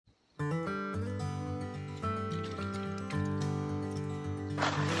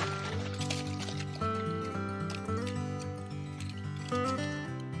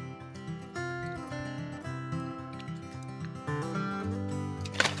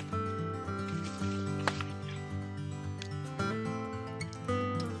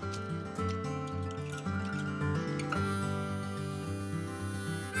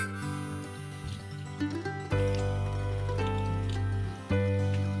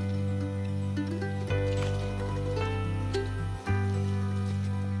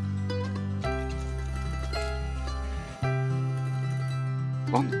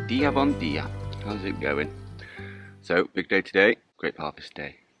Bon dia. How's it going? So, big day today, grape harvest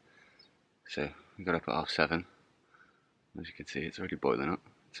day. So, we got up at 7:30. As you can see, it's already boiling up.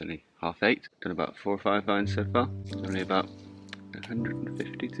 It's only 8:30. Done about 4 or 5 vines so far. Only about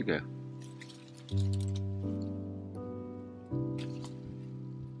 150 to go.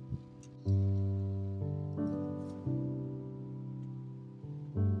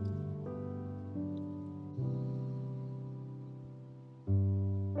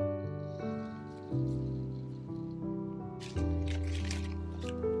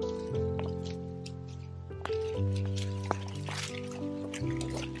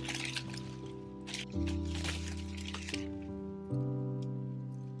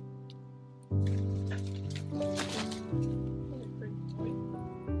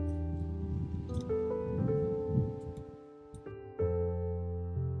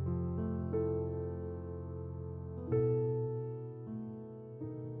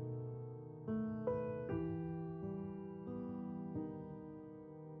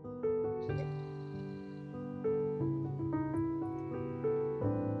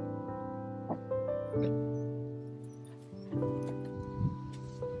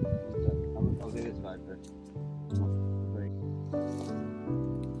 I'll do this side first.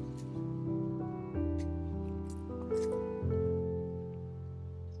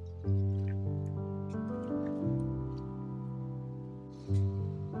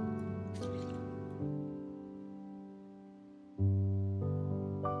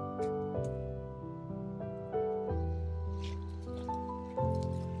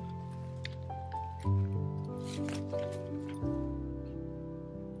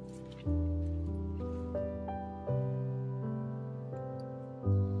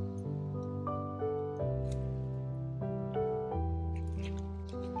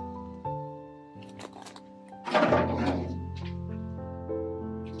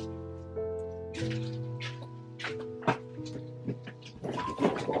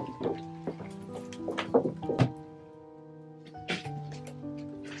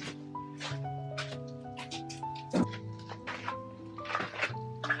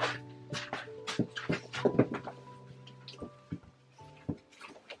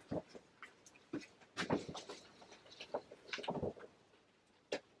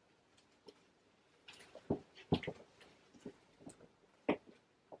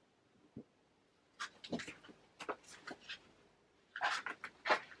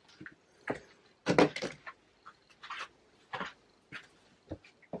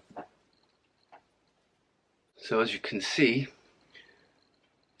 So as you can see,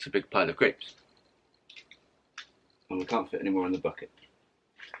 it's a big pile of grapes. And we can't fit any more in the bucket.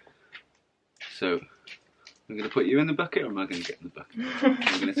 So, I'm going to put you in the bucket, or am I going to get in the bucket?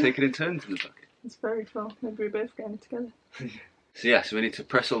 I'm going to take it in turns in the bucket. It's very full. Maybe we both get in it together. So we need to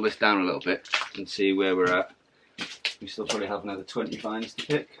press all this down a little bit and see where we're at. We still probably have another 20 vines to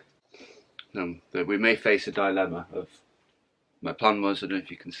pick. We may face a dilemma of, my plan was, I don't know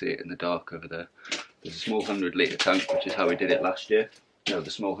if you can see it in the dark over there, there's a small 100 litre tank, which is how we did it last year. No,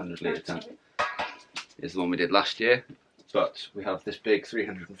 the small 100 litre tank is the one we did last year, but we have this big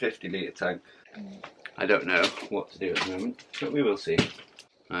 350 litre tank. I don't know what to do at the moment, but we will see.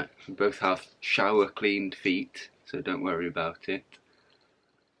 Right, we both have shower cleaned feet, so don't worry about it.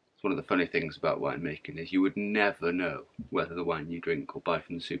 It's one of the funny things about wine making is you would never know whether the wine you drink or buy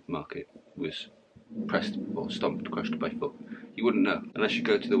from the supermarket was pressed or stomped, crushed by foot. You wouldn't know unless you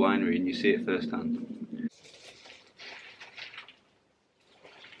go to the winery and you see it firsthand.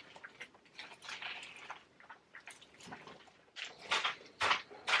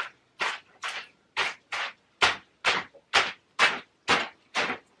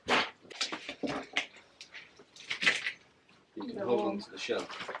 You can hold on to the shell.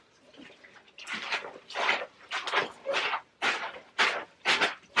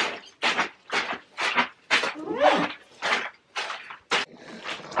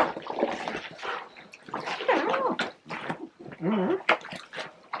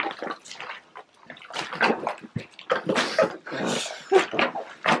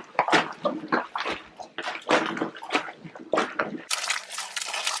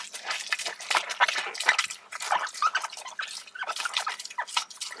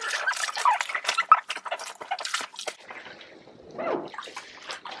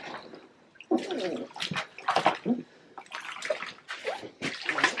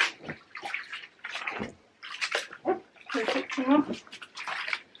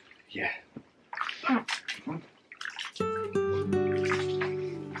 Yeah.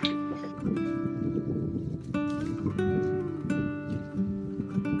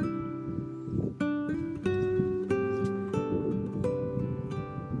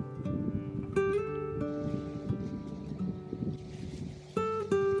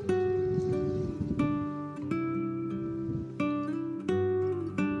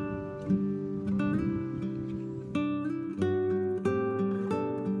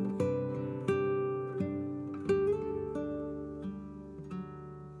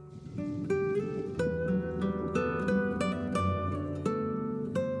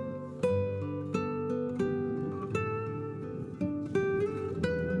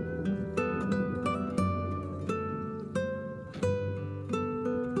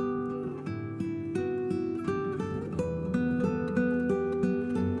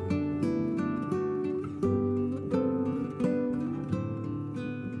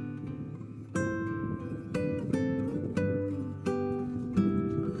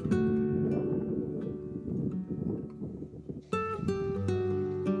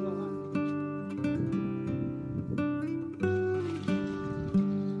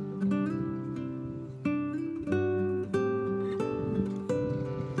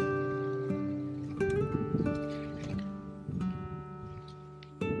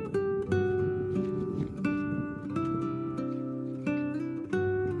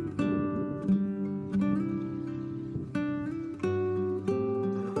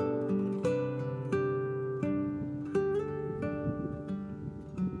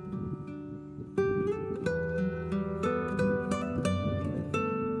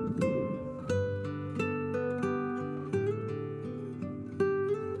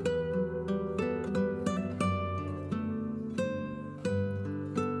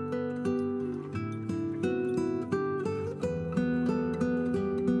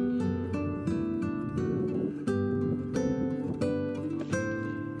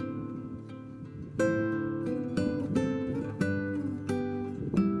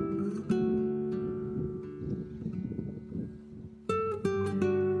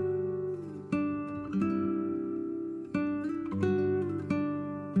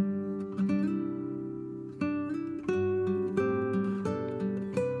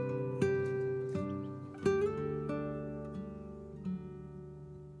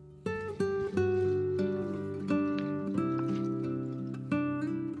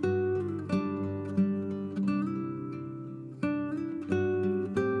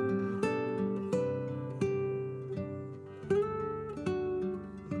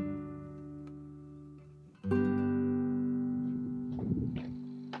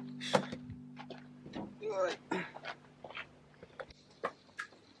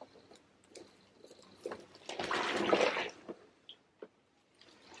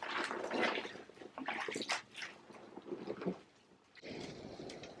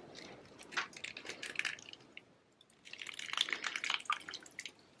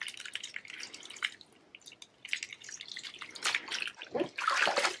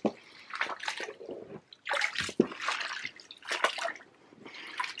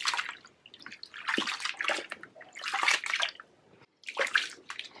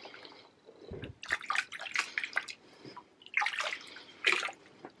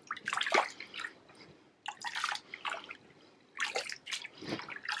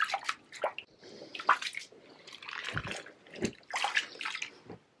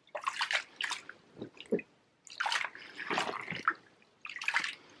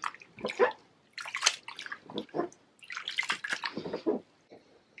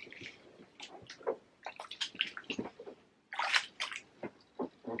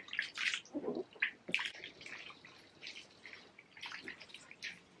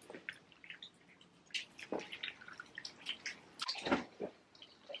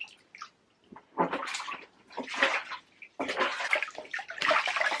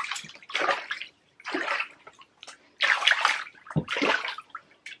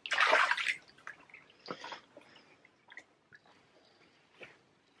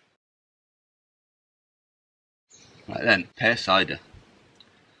 Right then, pear cider.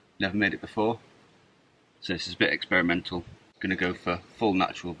 Never made it before, so this is a bit experimental. Gonna go for full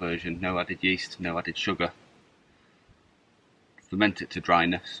natural version, no added yeast, no added sugar. Ferment it to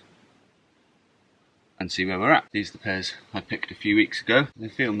dryness and see where we're at. These are the pears I picked a few weeks ago. They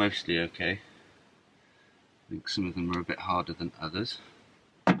feel mostly okay. I think some of them are a bit harder than others.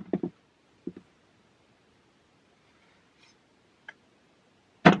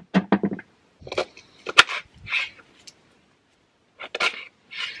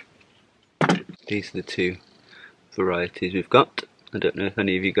 These are the two varieties we've got. I don't know if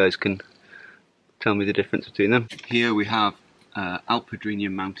any of you guys can tell me the difference between them. Here we have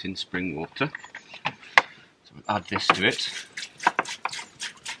Alpedrinium Mountain Spring Water. So we'll add this to it.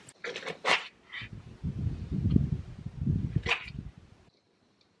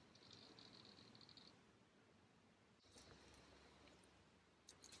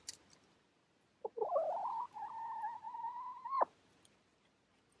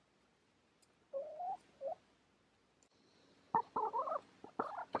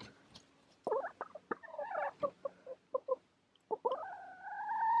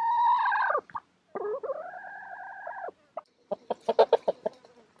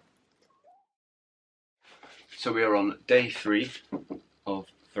 So we are on day 3 of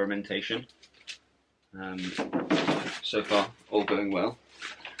fermentation. So far, all going well.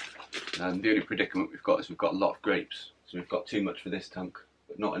 The only predicament we've got is we've got a lot of grapes. So we've got too much for this tank,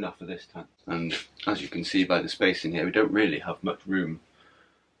 but not enough for this tank. And as you can see by the space in here, we don't really have much room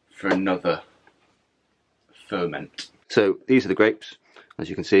for another ferment. So these are the grapes. As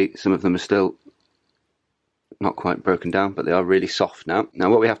you can see, some of them are still not quite broken down, but they are really soft now. Now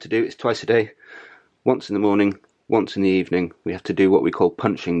what we have to do is twice a day, once in the morning, once in the evening, we have to do what we call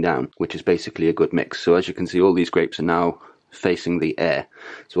punching down, which is basically a good mix. So as you can see, all these grapes are now facing the air.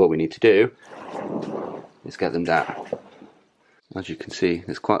 So what we need to do is get them down. As you can see,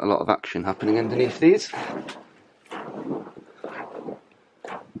 there's quite a lot of action happening underneath these.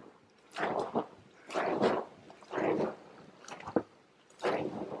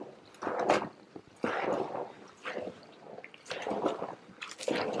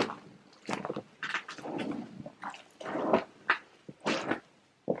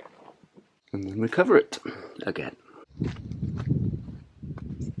 And then recover it again.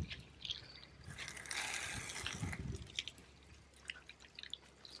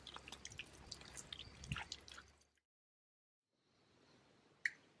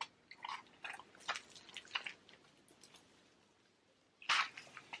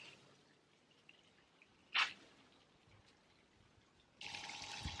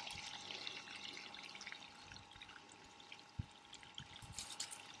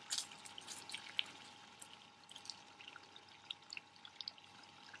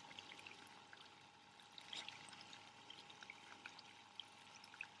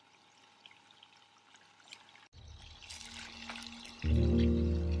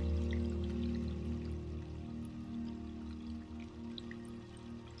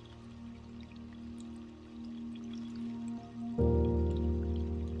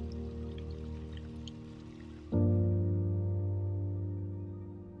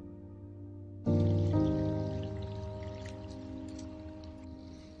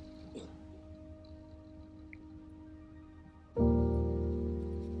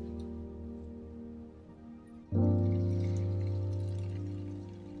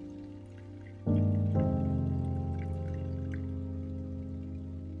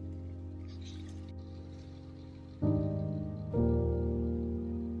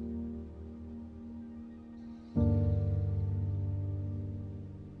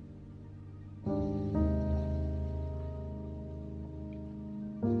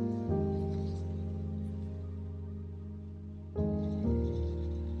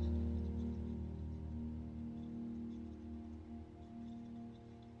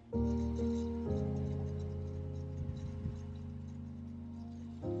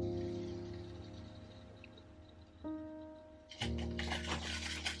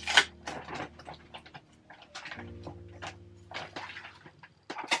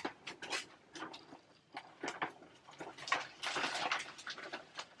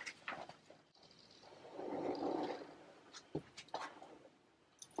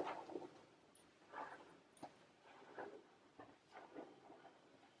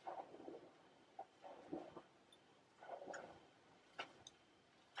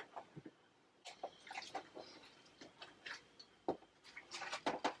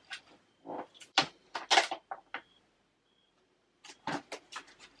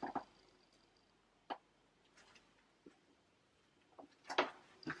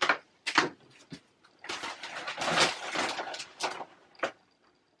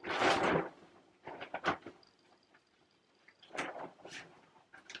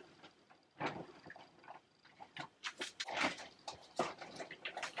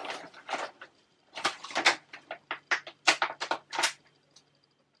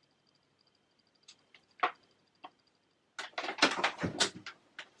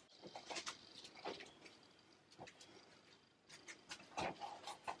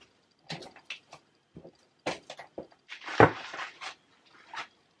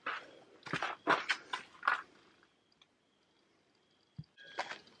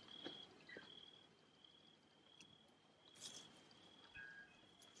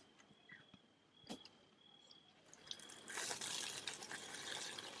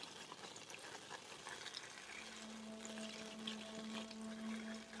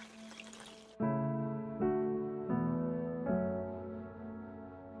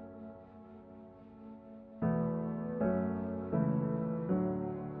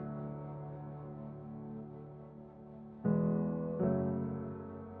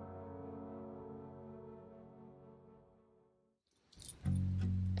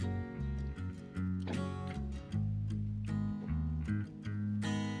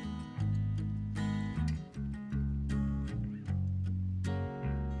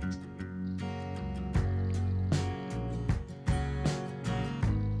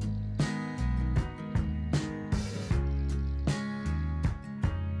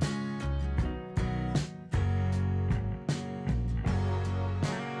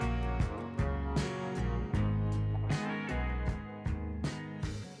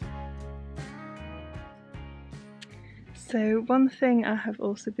 So one thing I have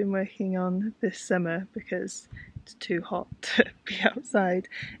also been working on this summer, because it's too hot to be outside,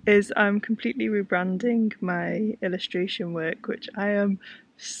 is I'm completely rebranding my illustration work, which I am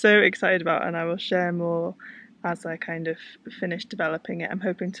so excited about, and I will share more as I kind of finish developing it. I'm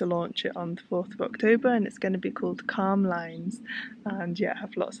hoping to launch it on the 4th of October, and it's going to be called Calm Lines, and yeah, I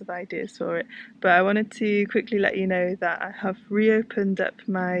have lots of ideas for it. But I wanted to quickly let you know that I have reopened up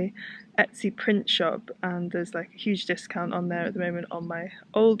my Etsy print shop, and there's like a huge discount on there at the moment on my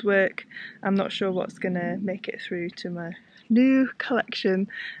old work. I'm not sure what's gonna make it through to my new collection,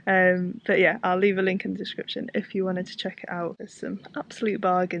 but yeah, I'll leave a link in the description if you wanted to check it out. There's some absolute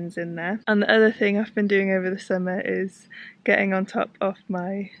bargains in there. And the other thing I've been doing over the summer is getting on top of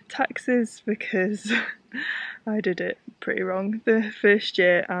my taxes, because I did it pretty wrong the first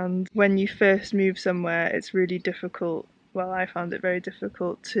year, and when you first move somewhere it's really difficult. Well, I found it very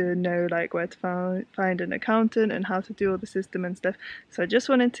difficult to know like where to find an accountant and how to do all the system and stuff. So I just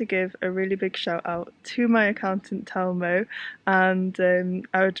wanted to give a really big shout out to my accountant Telmo, and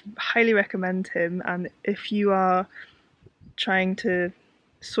I would highly recommend him. And if you are trying to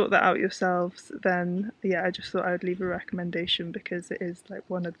sort that out yourselves, then yeah, I just thought I would leave a recommendation, because it is like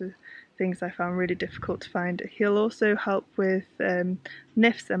one of the things I found really difficult to find. He'll also help with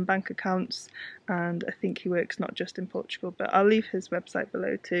NIFs and bank accounts, and I think he works not just in Portugal, but I'll leave his website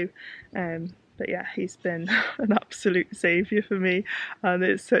below too. But yeah, he's been an absolute saviour for me, and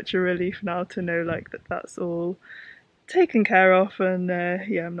it's such a relief now to know like that's all taken care of, and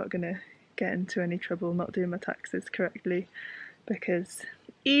yeah, I'm not gonna get into any trouble not doing my taxes correctly, because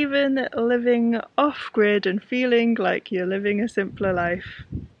even living off-grid and feeling like you're living a simpler life,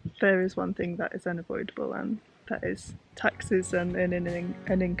 there is one thing that is unavoidable, and that is taxes and earning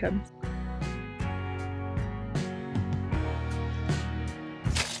an income.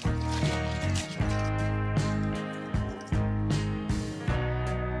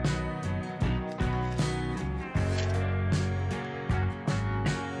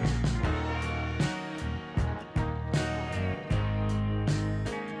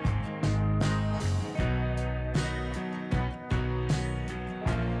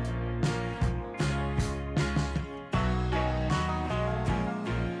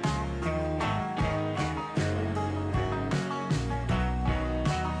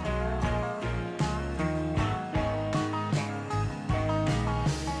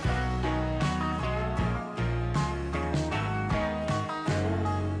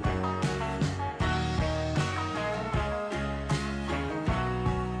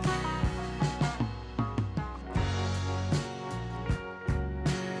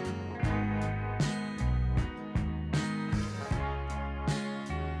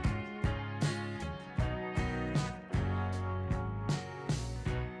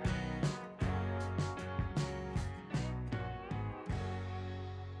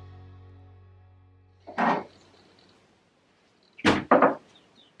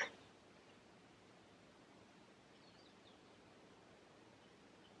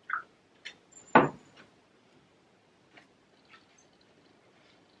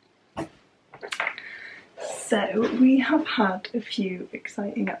 So we have had a few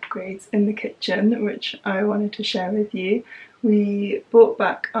exciting upgrades in the kitchen, which I wanted to share with you. We bought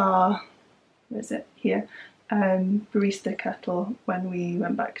back our, where is it, here, barista kettle when we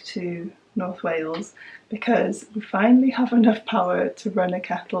went back to North Wales, because we finally have enough power to run a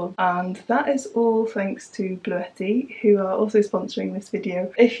kettle, and that is all thanks to Bluetti, who are also sponsoring this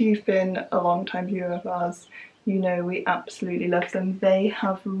video. If you've been a long time viewer of ours, you know we absolutely love them. They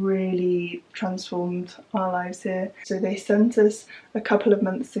have really transformed our lives here. So they sent us a couple of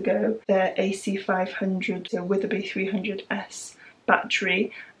months ago their AC500 so with a B300S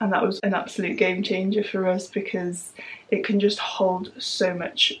battery, and that was an absolute game changer for us, because it can just hold so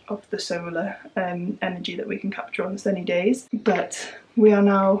much of the solar energy that we can capture on sunny days. But we are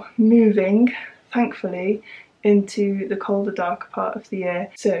now moving, thankfully, into the colder, darker part of the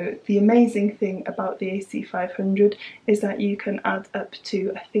year. So the amazing thing about the AC500 is that you can add up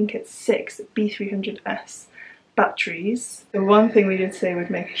to, I think it's 6 B300S batteries. The one thing we did say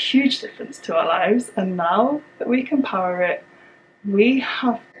would make a huge difference to our lives, and now that we can power it, we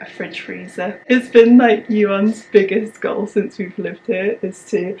have a fridge freezer. It's been like Iwan's biggest goal since we've lived here, is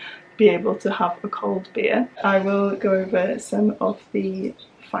to be able to have a cold beer. I will go over some of the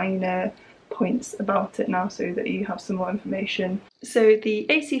finer points about it now so that you have some more information. So the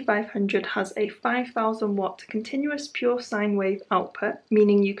AC500 has a 5000 watt continuous pure sine wave output,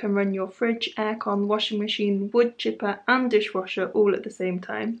 meaning you can run your fridge, aircon, washing machine, wood chipper and dishwasher all at the same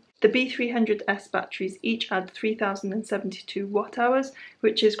time. The B300S batteries each add 3072 watt hours,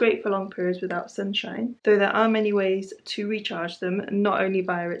 which is great for long periods without sunshine, though there are many ways to recharge them, not only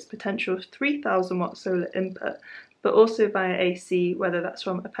via its potential 3000 watt solar input, but also via AC, whether that's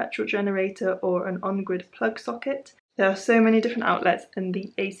from a petrol generator or an on-grid plug socket. There are so many different outlets in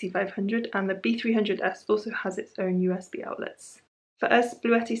the AC500, and the B300S also has its own USB outlets. For us,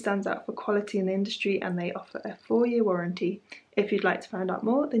 Bluetti stands out for quality in the industry, and they offer a 4-year warranty. If you'd like to find out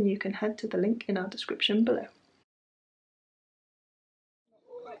more, then you can head to the link in our description below.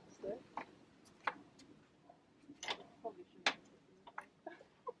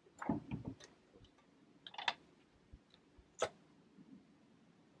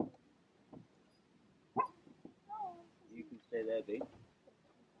 You can stay there, B.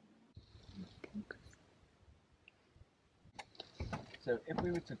 So if we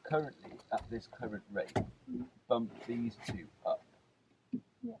were to currently, at this current rate, bump these two up,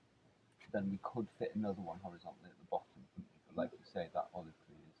 then we could fit another one horizontally at the bottom, couldn't we? But like you say, that olive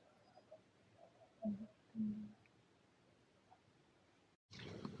tree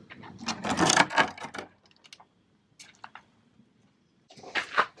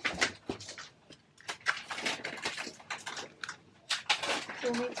Do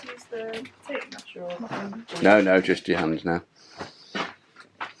you want me to use the tape measure or not? No, just your hands now.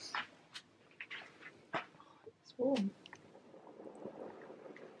 It's warm.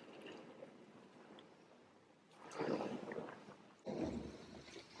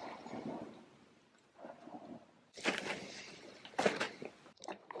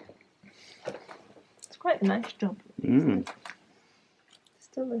 It's quite a nice job.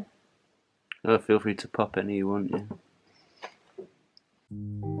 Still a... Oh, feel free to pop any you want, yeah.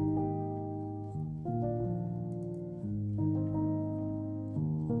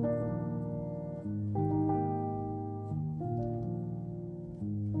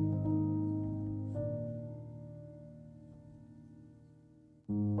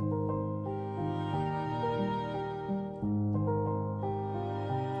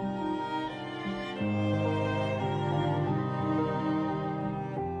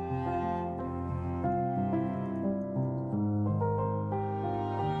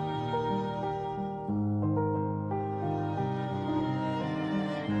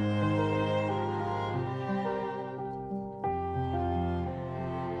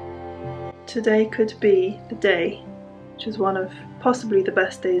 Today could be the day, which is one of possibly the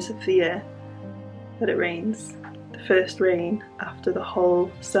best days of the year, that it rains. The first rain after the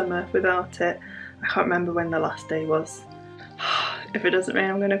whole summer without it. I can't remember when the last day was. If it doesn't rain,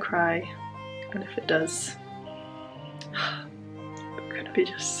 I'm gonna cry, and if it does, I'm gonna be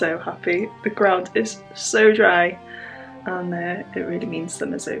just so happy. The ground is so dry, and it really means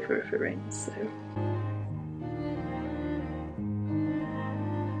summer's over if it rains. So.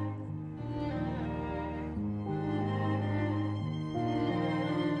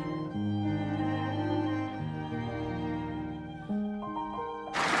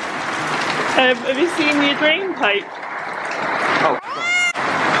 Have you seen the drain pipe? Oh.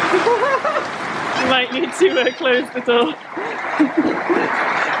 You might need to close the door.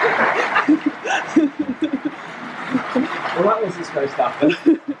 Well, that wasn't supposed to happen.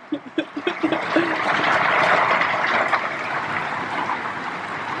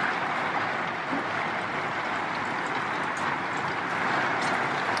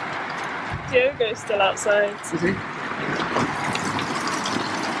 Diogo's still outside. Is he?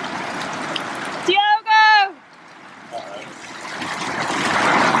 Diogo!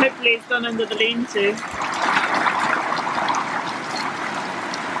 Hopefully he's gone under the lean-to.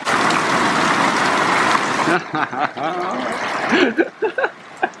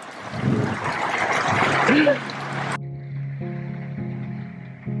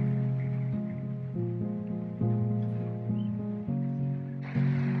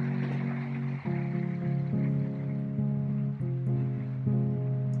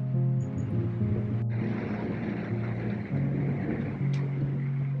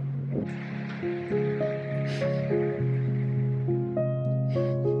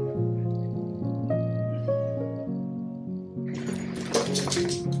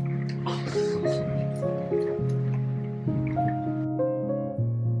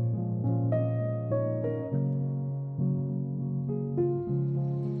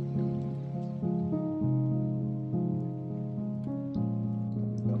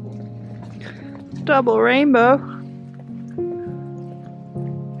 Double rainbow.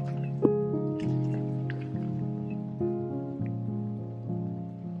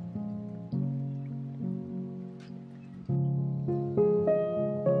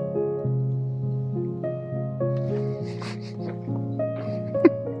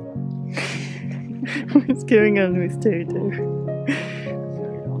 What's going on with Toto?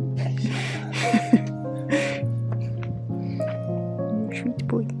 Sweet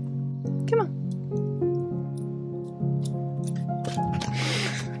boy. Come on.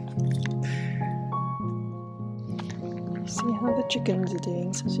 See how the chickens are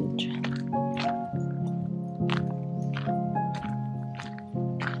doing, Sausage.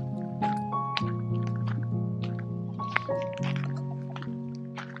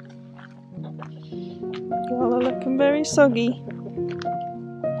 Y'all are looking very soggy.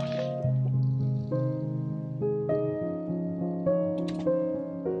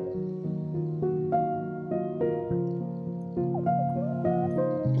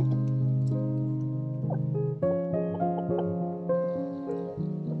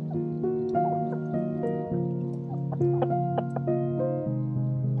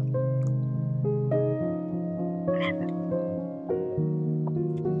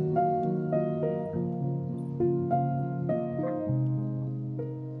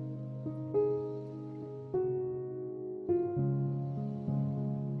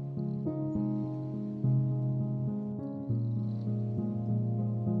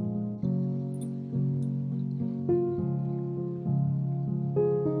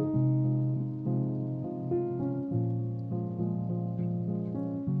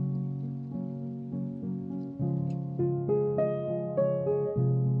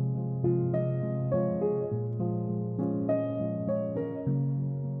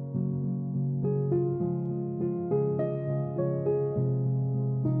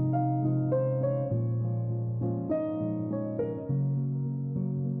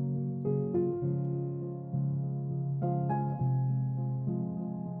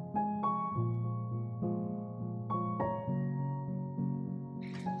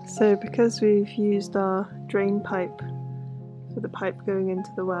 So because we've used our drain pipe for the pipe going into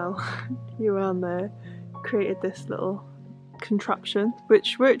the well, Iwan there created this little contraption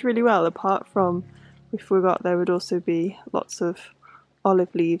which worked really well, apart from we forgot there would also be lots of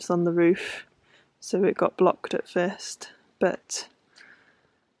olive leaves on the roof, so it got blocked at first, but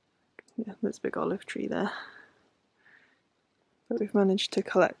yeah, there's a big olive tree there. But we've managed to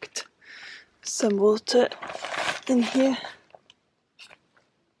collect some water in here.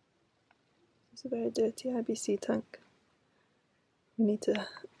 It's a very dirty IBC tank. We need to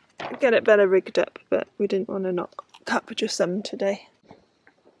get it better rigged up, but we didn't want to not capture some today.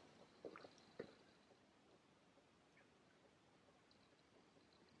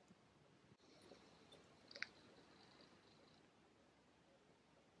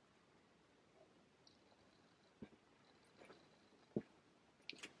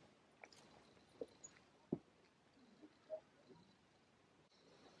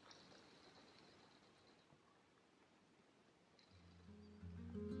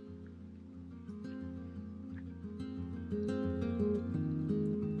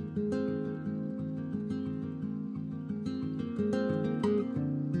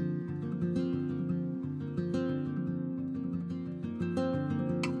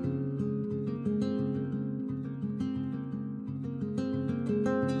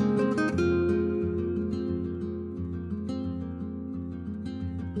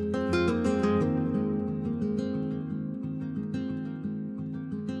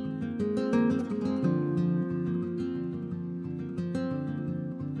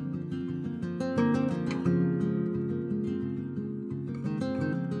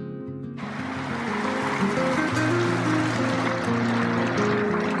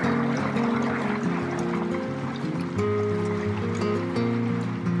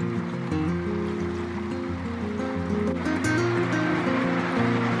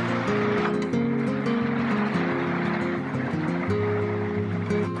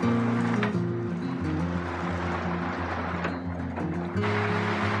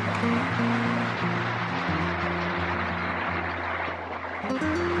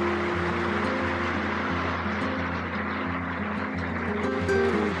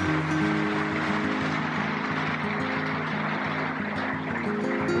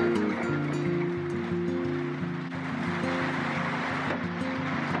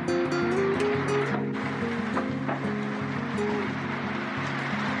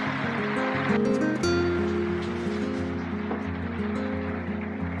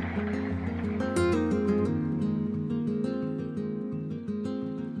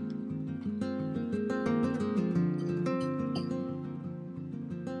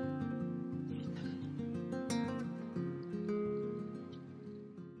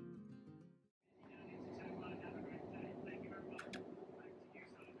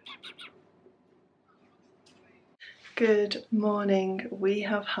 Good morning. We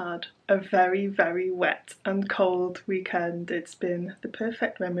have had a very, very wet and cold weekend. It's been the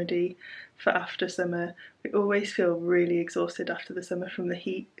perfect remedy for after summer. We always feel really exhausted after the summer from the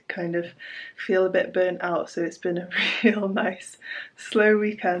heat, kind of feel a bit burnt out, so it's been a real nice slow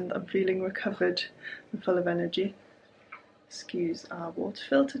weekend. I'm feeling recovered and full of energy. Excuse our water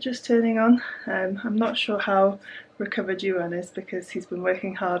filter just turning on. I'm not sure how recovered Iwan is because he's been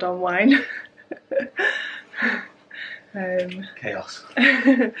working hard on wine. Chaos.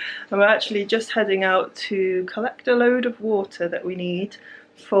 I'm actually just heading out to collect a load of water that we need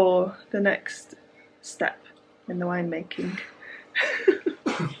for the next step in the winemaking.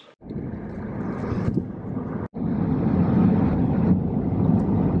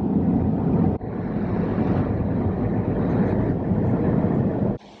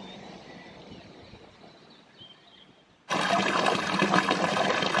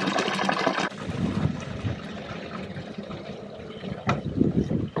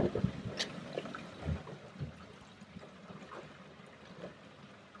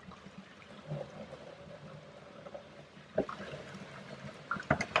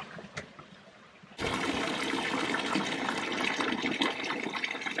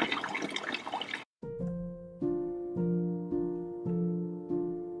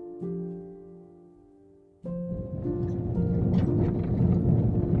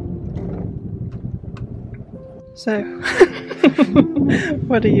 So,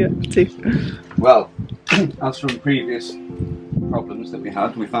 what are you up to? Well, as from previous problems that we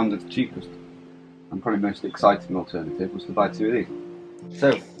had, we found that the cheapest and probably most exciting alternative was to buy 2 of these.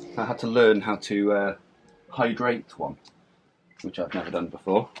 So, I had to learn how to hydrate one, which I've never done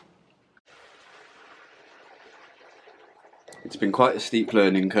before. It's been quite a steep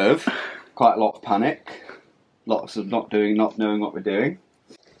learning curve, quite a lot of panic, lots of not knowing what we're doing.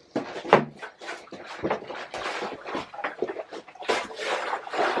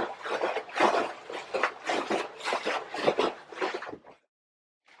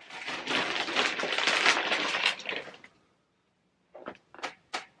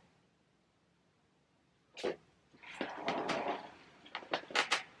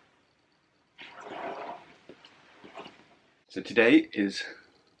 So today is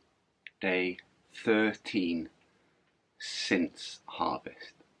day 13 since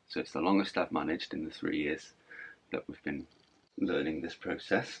harvest. So it's the longest I've managed in the 3 years that we've been learning this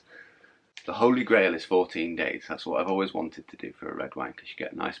process. The holy grail is 14 days. That's what I've always wanted to do for a red wine, because you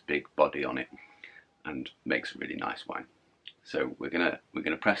get a nice big body on it and makes a really nice wine. So we're gonna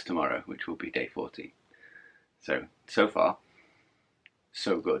press tomorrow, which will be day 14. So far,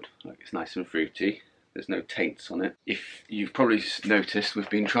 so good. Like, it's nice and fruity. There's no taints on it. If you've probably noticed, we've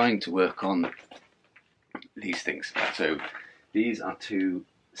been trying to work on these things. So these are 2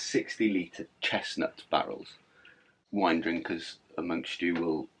 60-litre chestnut barrels. Wine drinkers amongst you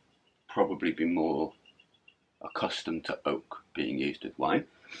will probably be more accustomed to oak being used with wine,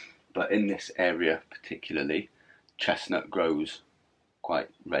 but in this area particularly, chestnut grows quite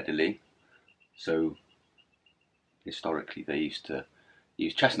readily. So historically they used to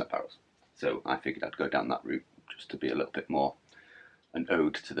use chestnut barrels. So I figured I'd go down that route just to be a little bit more an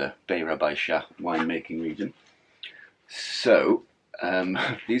ode to the Beijinos winemaking region. So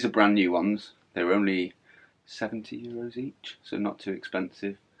these are brand new ones. They were only €70 each, so not too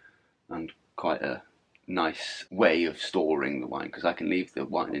expensive, and quite a nice way of storing the wine, because I can leave the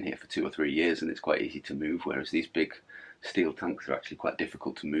wine in here for 2 or 3 years and it's quite easy to move, whereas these big steel tanks are actually quite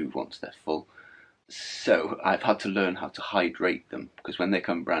difficult to move once they're full. So I've had to learn how to hydrate them, because when they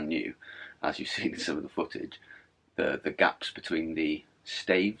come brand new, as you've seen in some of the footage, the gaps between the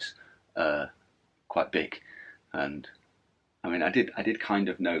staves are quite big. And I mean, I did kind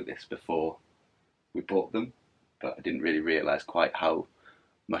of know this before we bought them, but I didn't really realise quite how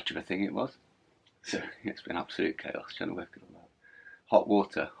much of a thing it was. So it's been absolute chaos trying to work it all out.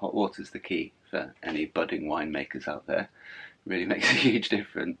 Hot water's the key for any budding winemakers out there. It really makes a huge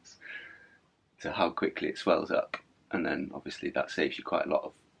difference to how quickly it swells up, and then obviously that saves you quite a lot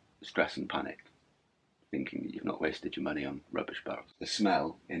of stress and panic, thinking that you've not wasted your money on rubbish barrels. The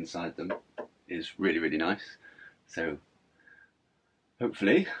smell inside them is really, really nice, so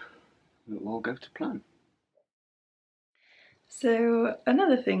hopefully it will all go to plan. So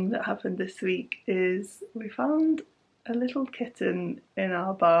another thing that happened this week is we found a little kitten in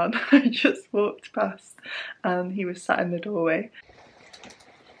our barn. I just walked past and he was sat in the doorway.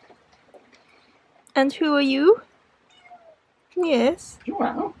 And who are you? Yes.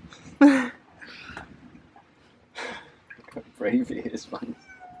 Wow. How brave he is, man.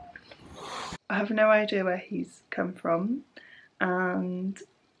 I have no idea where he's come from, and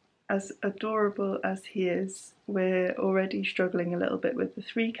as adorable as he is, we're already struggling a little bit with the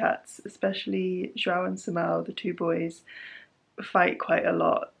 3 cats, especially Joao and Simao, the 2 boys, fight quite a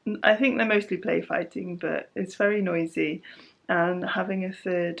lot. I think they're mostly play fighting, but it's very noisy, and having a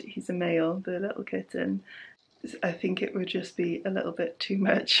 3rd, he's a male, the little kitten, I think it would just be a little bit too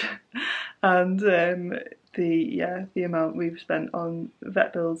much. And the amount we've spent on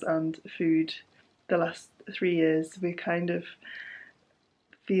vet bills and food the last 3 years, we kind of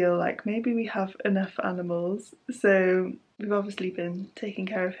feel like maybe we have enough animals. So we've obviously been taking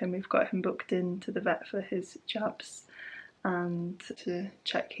care of him. We've got him booked in to the vet for his jabs and to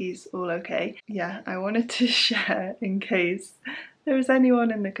check he's all okay. Yeah, I wanted to share in case there is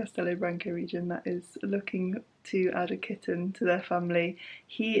anyone in the Castello Branco region that is looking to add a kitten to their family.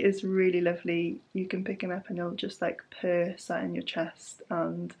 He is really lovely. You can pick him up and he'll just like purr sat in your chest,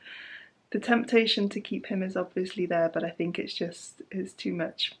 and the temptation to keep him is obviously there, but I think it's too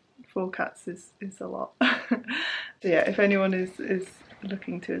much. 4 cats is a lot. So yeah, if anyone is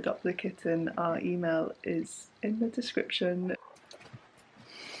looking to adopt the kitten, our email is in the description.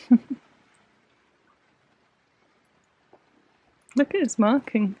 Look at his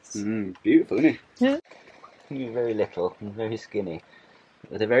markings. Beautiful, isn't he? Yeah. You're very little and very skinny,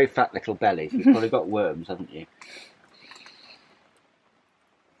 with a very fat little belly. You've probably got worms, haven't you?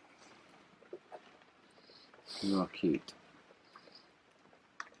 You are cute.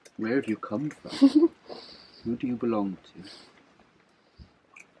 Where have you come from? Who do you belong to?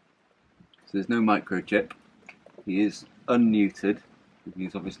 So there's no microchip. He is unneutered.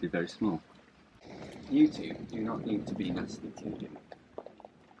 He's obviously very small. You two do not need to be nasty to him.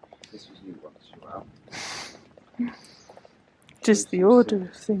 This was you once, Joao. Just the order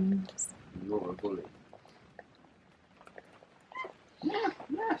of things. You're a bully. Yeah,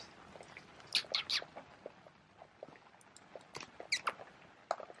 yes.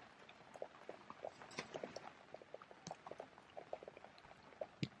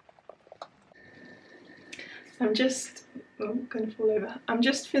 I'm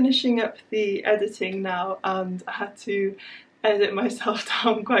just finishing up the editing now, and I had to edit myself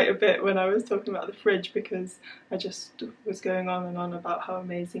down quite a bit when I was talking about the fridge, because I just was going on and on about how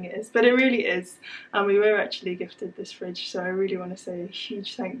amazing it is. But it really is, and we were actually gifted this fridge, so I really want to say a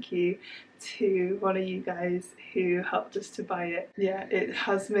huge thank you to one of you guys who helped us to buy it. Yeah, it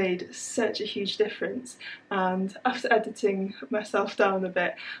has made such a huge difference, and after editing myself down a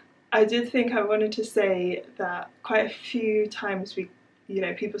bit, I did think I wanted to say that quite a few times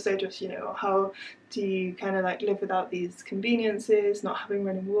people say to us, how do you kind of like live without these conveniences, not having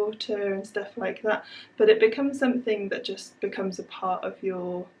running water and stuff like that. But it becomes something that just becomes a part of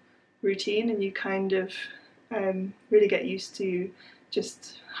your routine, and you kind of really get used to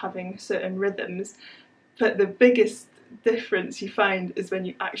just having certain rhythms. But the biggest difference you find is when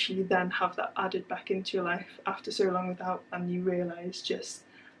you actually then have that added back into your life after so long without, and you realise just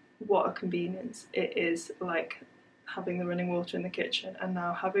what a convenience it is, like having the running water in the kitchen and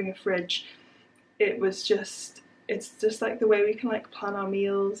now having a fridge. It's just like the way we can like plan our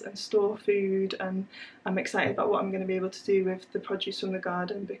meals and store food, and I'm excited about what I'm going to be able to do with the produce from the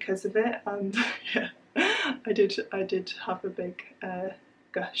garden because of it. And yeah, I did have a big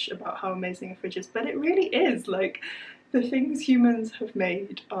gush about how amazing a fridge is, but it really is. Like, the things humans have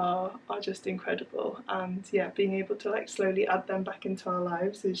made are just incredible, and yeah, being able to like slowly add them back into our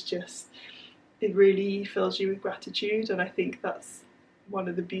lives is just, it really fills you with gratitude. And I think that's one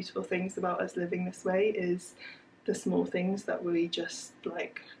of the beautiful things about us living this way, is the small things that we just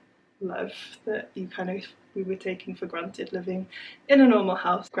like love, that we were taking for granted living in a normal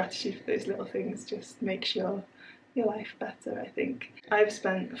house. Gratitude for those little things just makes your life better, I think. I've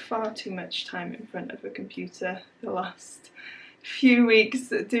spent far too much time in front of a computer the last few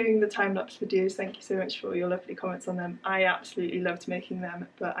weeks doing the time-lapse videos. Thank you so much for all your lovely comments on them. I absolutely loved making them,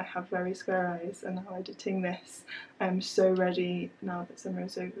 but I have very square eyes, and now editing this, I'm so ready now that summer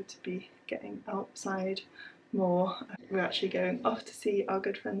is over to be getting outside more. We're actually going off to see our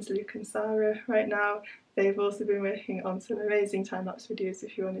good friends Luke and Sarah right now. They've also been working on some amazing time-lapse videos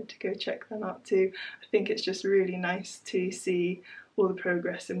if you wanted to go check them out too. I think it's just really nice to see all the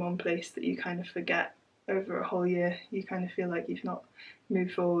progress in one place that you kind of forget over a whole year. You kind of feel like you've not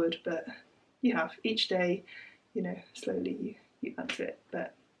moved forward, but you have. Each day, slowly you add to it.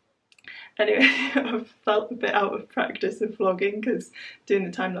 But anyway, I've felt a bit out of practice of vlogging because doing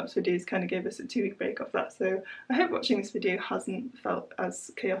the time-lapse videos kind of gave us a 2-week break off that, so I hope watching this video hasn't felt as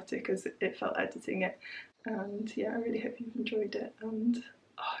chaotic as it felt editing it. And yeah, I really hope you've enjoyed it, and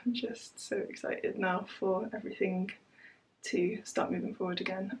I'm just so excited now for everything to start moving forward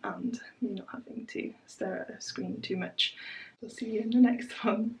again, and me not having to stare at a screen too much. I'll see you in the next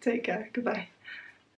one. Take care. Goodbye.